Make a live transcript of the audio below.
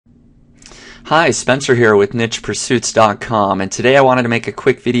Hi, Spencer here with NichePursuits.com, and today I wanted to make a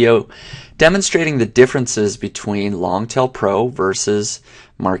quick video demonstrating the differences between Longtail Pro versus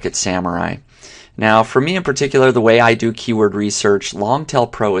Market Samurai. Now, for me in particular, the way I do keyword research, Longtail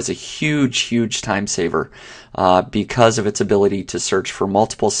Pro is a huge time saver because of its ability to search for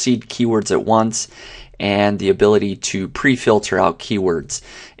multiple seed keywords at once and the ability to pre-filter out keywords.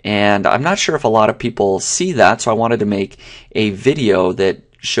 And I'm not sure if a lot of people see that, so I wanted to make a video that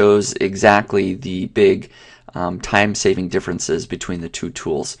shows exactly the big time-saving differences between the two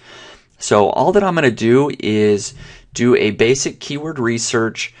tools. So all that I'm going to do is do a basic keyword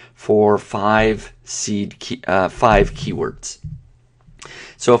research for five keywords.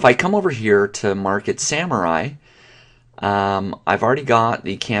 So if I come over here to Market Samurai, I've already got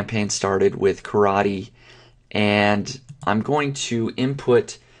the campaign started with karate, and I'm going to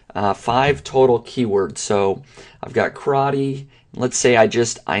input 5 total keywords. So I've got karate. Let's say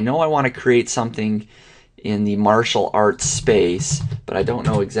I know I want to create something in the martial arts space, but I don't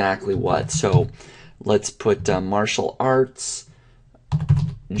know exactly what. So let's put martial arts,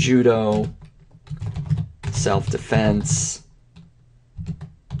 judo, self-defense,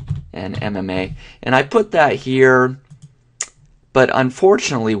 and MMA. And I put that here, but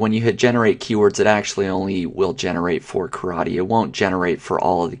unfortunately when you hit generate keywords, it actually only will generate for karate. It won't generate for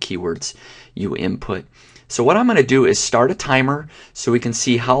all of the keywords you input. So what I'm going to do is start a timer so we can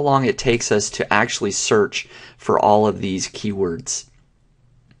see how long it takes us to actually search for all of these keywords.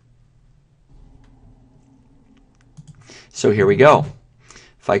 So here we go.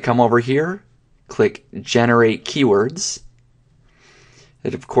 If I come over here, click Generate Keywords,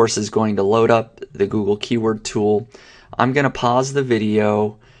 it of course is going to load up the Google Keyword Tool. I'm going to pause the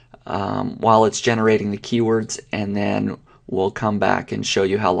video while it's generating the keywords, and then we'll come back and show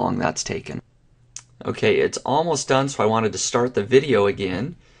you how long that's taken. Okay, it's almost done, so I wanted to start the video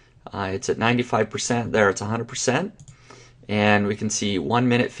again. It's at 95%, there it's 100%, and we can see 1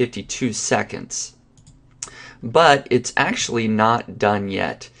 minute 52 seconds. But it's actually not done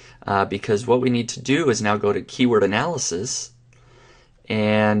yet, because what we need to do is now go to Keyword Analysis,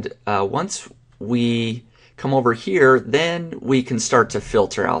 and once we come over here, then we can start to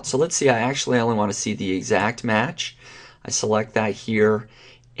filter out. So let's see, I actually only want to see the exact match. I select that here,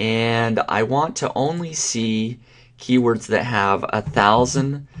 and I want to only see keywords that have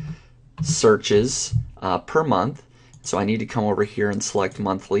 1,000 searches per month. So I need to come over here and select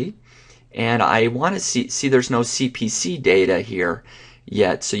monthly, and I want to see there's no CPC data here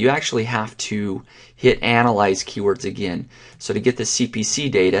yet, so you actually have to hit Analyze Keywords again. So to get the CPC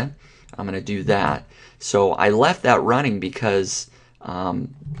data, I'm going to do that. So I left that running because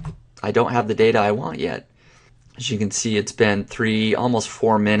I don't have the data I want yet. As you can see, it's been almost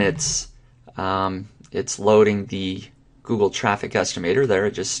 4 minutes. It's loading the Google Traffic Estimator there.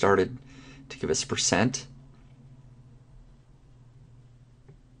 It just started to give us percent.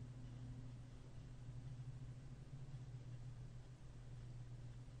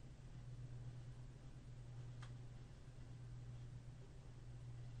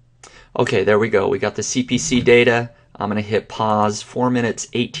 Okay, there we go. We got the CPC data. I'm going to hit pause, 4 minutes,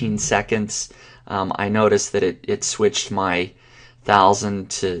 18 seconds. I noticed that it switched my 1,000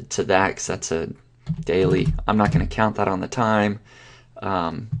 to that because that's a daily. I'm not going to count that on the time,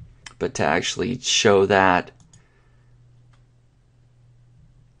 but to actually show that.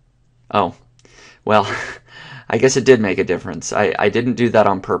 Oh, well, I guess it did make a difference. I didn't do that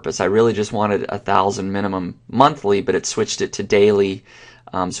on purpose. I really just wanted 1,000 minimum monthly, but it switched it to daily.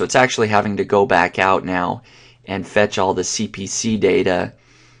 So it's actually having to go back out now and fetch all the CPC data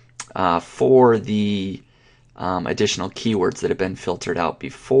for the additional keywords that have been filtered out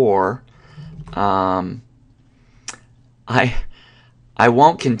before. I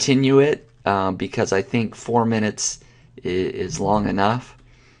won't continue it because I think 4 minutes is long enough.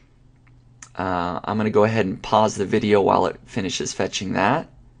 I'm going to go ahead and pause the video while it finishes fetching that.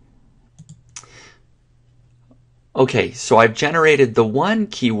 Okay, so I've generated the one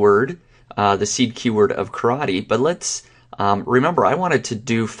keyword, the seed keyword of karate, but let's remember I wanted to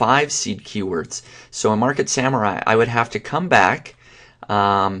do 5 seed keywords. So in Market Samurai, I would have to come back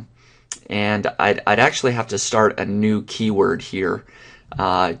and I'd actually have to start a new keyword here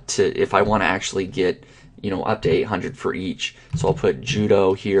if I want to actually get up to 800 for each. So I'll put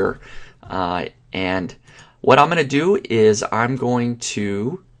judo here, and what I'm going to do is I'm going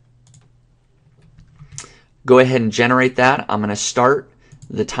to go ahead and generate that. I'm going to start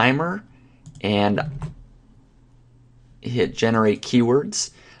the timer and hit Generate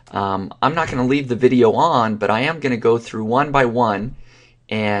Keywords. I'm not going to leave the video on, but I am going to go through one by one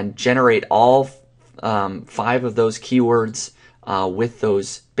and generate all 5 of those keywords with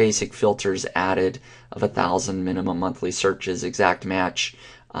those basic filters added of 1,000 minimum monthly searches, exact match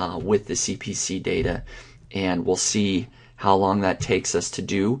with the CPC data, and we'll see how long that takes us to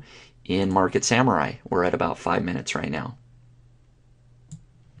do in Market Samurai. We're at about 5 minutes right now.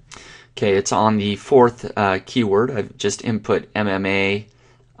 Okay, it's on the fourth keyword. I've just input MMA.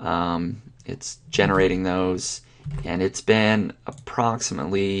 It's generating those, and it's been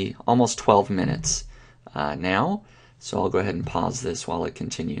approximately almost 12 minutes now. So I'll go ahead and pause this while it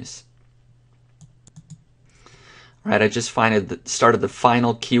continues. All right, I just started the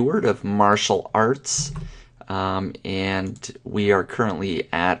final keyword of martial arts, and we are currently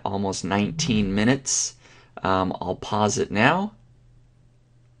at almost 19 minutes. I'll pause it now.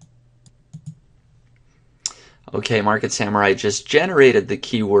 Okay, Market Samurai just generated the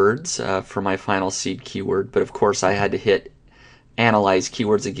keywords for my final seed keyword, but of course I had to hit Analyze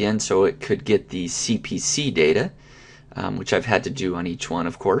Keywords again so it could get the CPC data, which I've had to do on each one,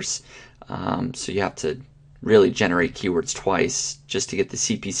 of course. So you have to really generate keywords twice just to get the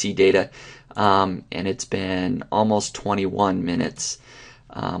CPC data, and it's been almost 21 minutes.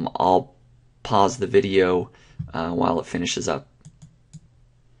 I'll pause the video while it finishes up.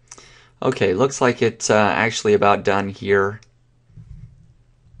 Okay, looks like it's actually about done here,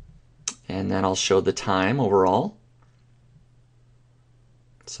 and then I'll show the time overall.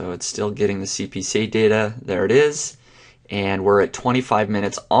 So it's still getting the CPC data. There it is, and we're at 25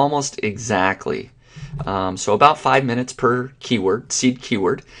 minutes almost exactly. So about 5 minutes per keyword, seed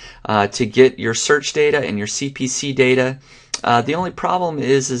keyword, to get your search data and your CPC data. The only problem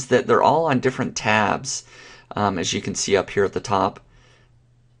is that they're all on different tabs, as you can see up here at the top.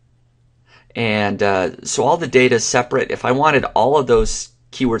 And so all the data is separate. If I wanted all of those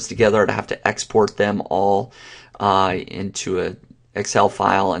keywords together, I'd have to export them all into an Excel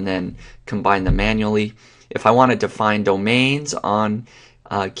file and then combine them manually. If I wanted to find domains on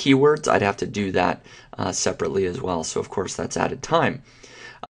keywords, I'd have to do that separately as well. So of course that's added time.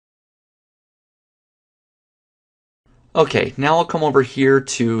 Okay, now I'll come over here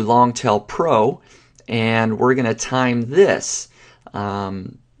to Longtail Pro, and we're going to time this.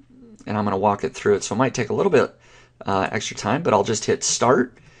 And I'm going to walk it through it. So it might take a little bit extra time, but I'll just hit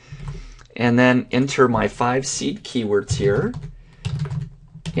Start and then enter my 5 seed keywords here.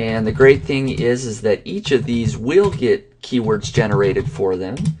 And the great thing is that each of these will get keywords generated for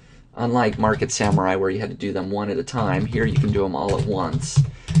them. Unlike Market Samurai where you had to do them one at a time, here you can do them all at once.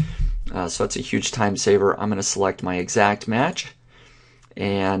 So it's a huge time saver. I'm going to select my exact match,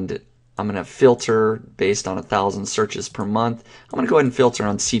 and I'm going to filter based on 1,000 searches per month. I'm going to go ahead and filter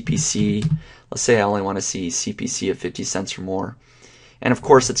on CPC. Let's say I only want to see CPC of 50 cents or more. And of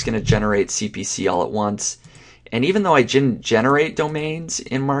course it's going to generate CPC all at once. And even though I didn't generate domains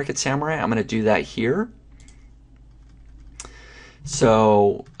in Market Samurai, I'm going to do that here.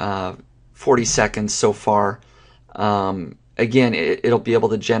 So 40 seconds so far. Again, it'll be able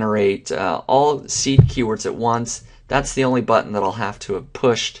to generate all seed keywords at once. That's the only button that I'll have to have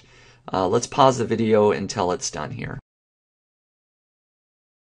pushed. Let's pause the video until it's done here.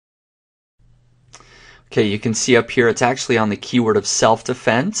 Okay, you can see up here it's actually on the keyword of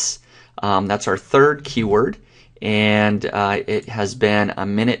self-defense. That's our third keyword, and it has been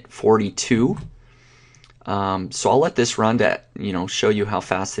 1:42. So I'll let this run to show you how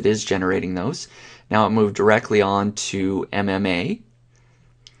fast it is generating those. Now it moved directly on to MMA,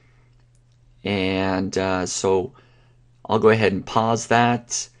 and so I'll go ahead and pause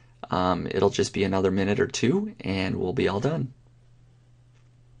that. It'll just be another minute or two and we'll be all done.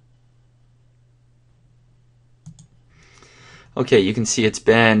 Okay, you can see it's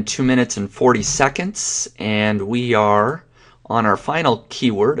been 2 minutes and 40 seconds, and we are on our final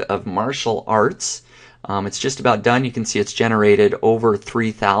keyword of martial arts. It's just about done. You can see it's generated over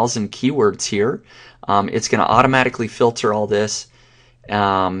 3,000 keywords here. It's going to automatically filter all this,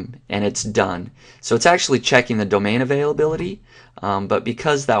 and it's done. So it's actually checking the domain availability, but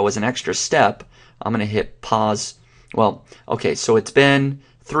because that was an extra step, I'm going to hit pause. Well, okay, so it's been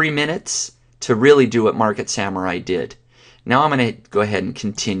 3 minutes to really do what Market Samurai did. Now I'm going to go ahead and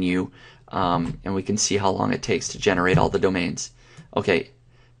continue, and we can see how long it takes to generate all the domains. Okay,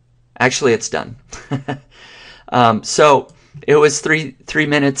 actually it's done. So it was three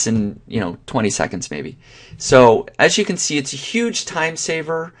minutes and 20 seconds maybe. So as you can see, it's a huge time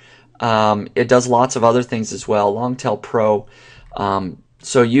saver. It does lots of other things as well. Longtail Pro.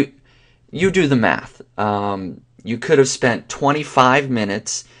 So you do the math. You could have spent 25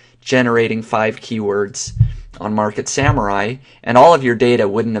 minutes generating 5 keywords on Market Samurai, and all of your data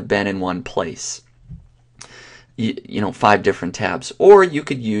wouldn't have been in one place. 5 different tabs. Or you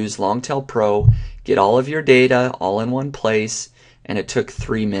could use Longtail Pro, get all of your data all in one place, and it took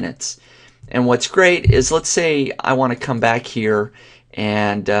 3 minutes. And what's great is, let's say I want to come back here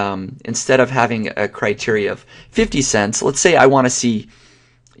and instead of having a criteria of 50 cents, let's say I want to see,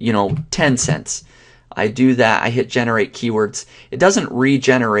 10 cents. I do that, I hit generate keywords. It doesn't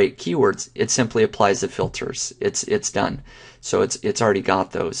regenerate keywords, it simply applies the filters. It's done. So it's already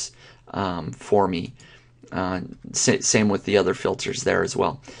got those for me. Same with the other filters there as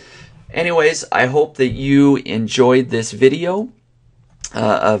well. Anyways, I hope that you enjoyed this video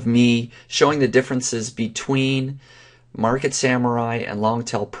of me showing the differences between Market Samurai and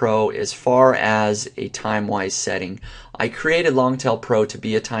Longtail Pro as far as a time-wise setting. I created Longtail Pro to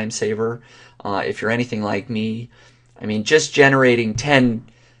be a time saver. If you're anything like me, I mean, just generating 10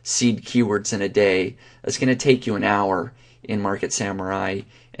 seed keywords in a day, that's going to take you an hour in Market Samurai.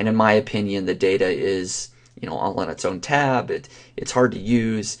 And in my opinion, the data is, all on its own tab. It's hard to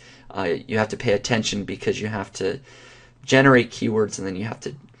use. You have to pay attention because you have to generate keywords, and then you have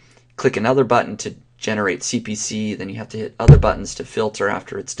to click another button to generate CPC, then you have to hit other buttons to filter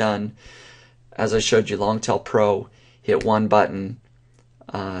after it's done. As I showed you, Longtail Pro, hit one button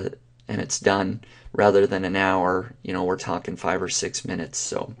and it's done, rather than an hour. We're talking 5 or 6 minutes.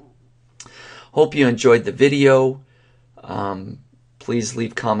 So hope you enjoyed the video. Please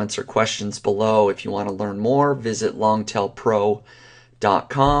leave comments or questions below. If you want to learn more, visit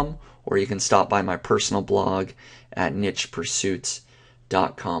longtailpro.com, or you can stop by my personal blog at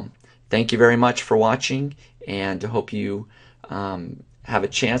nichepursuits.com. Thank you very much for watching, and I hope you have a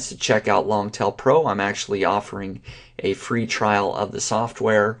chance to check out Longtail Pro. I'm actually offering a free trial of the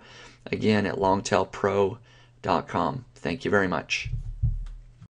software, again, at longtailpro.com. Thank you very much.